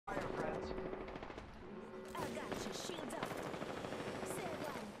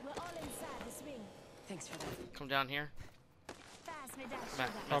down here.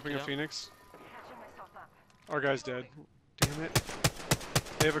 Popping a Phoenix. Our guy's dead. Damn it.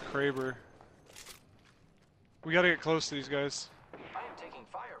 They have a Kraber. We gotta get close to these guys. I am taking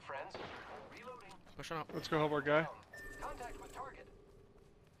fire, friends. Reloading. Pushing up. Let's go help our guy. Contact with target.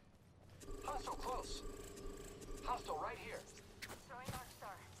 Hostile close. Hostile right here. Throwing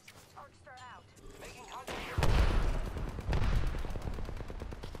Arcstar. Arcstar out. Making contact.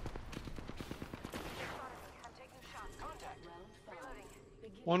 I'm taking shots. Contact. Reloading.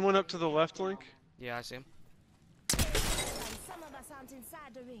 One went up to the left, Link. Yeah, I see him. Some of us aren't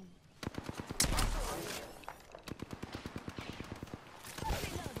inside the ring.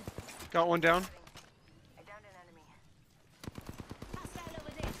 Got one down. I downed an enemy. Hostile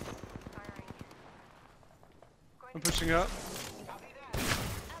over there. Firing. I'm pushing up.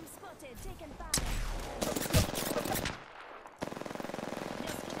 I'm spotted. Taking fire.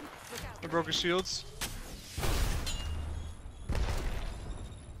 Just kidding. Look out. I broke his shields.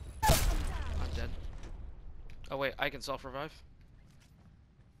 I'm down. I'm dead. Oh wait, I can self-revive.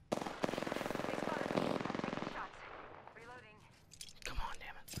 They spotted me. I'm taking shots. Reloading. Come on,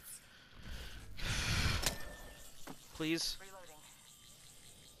 damn it. Please. Reloading.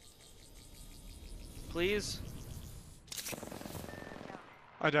 Please.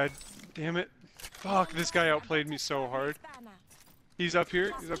 I died. Damn it. Fuck, this guy outplayed me so hard. He's up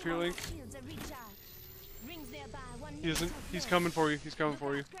here. He's up here, Link. Shields are recharged. Rings nearby. One He isn't. minute of He's rest. coming for you. He's coming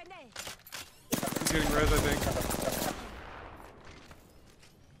for you. Grenade. He's getting res, I think.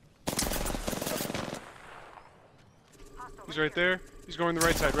 He's right there. He's going the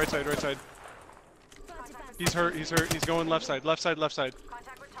right side. Right side. Right side. 45 He's hurt. He's hurt. He's going left side. Left side. Left side.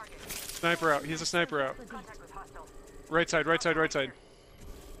 Contact with target. Sniper out. He's a sniper out. Contact with hostile. Right side. Right side. Right side.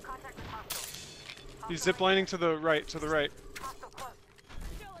 Contact with hostile. He's ziplining to the right. To the right. Hostile close.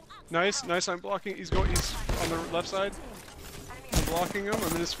 Nice. Nice. I'm blocking. He's going. He's on the left side. I'm blocking him.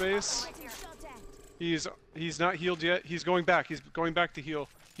 I'm in his face. He's not healed yet. He's going back. He's going back to heal.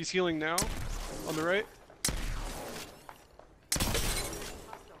 He's healing now. On the right.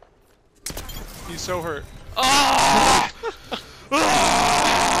 He's so hurt. Oh!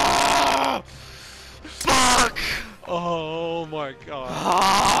 Ah! Fuck! Oh my god.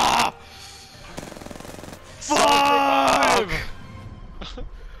 Ah! Fuck!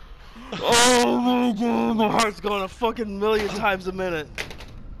 Oh my god, my heart's going a fucking million times a minute.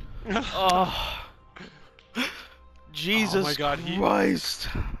 Oh. Jesus my God, Christ.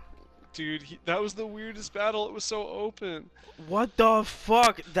 Dude, that was the weirdest battle. It was so open. What the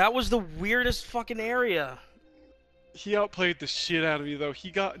fuck? That was the weirdest fucking area. He outplayed the shit out of me, though. He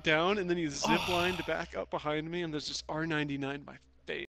got down, and then he ziplined back up behind me, and there's just R99 by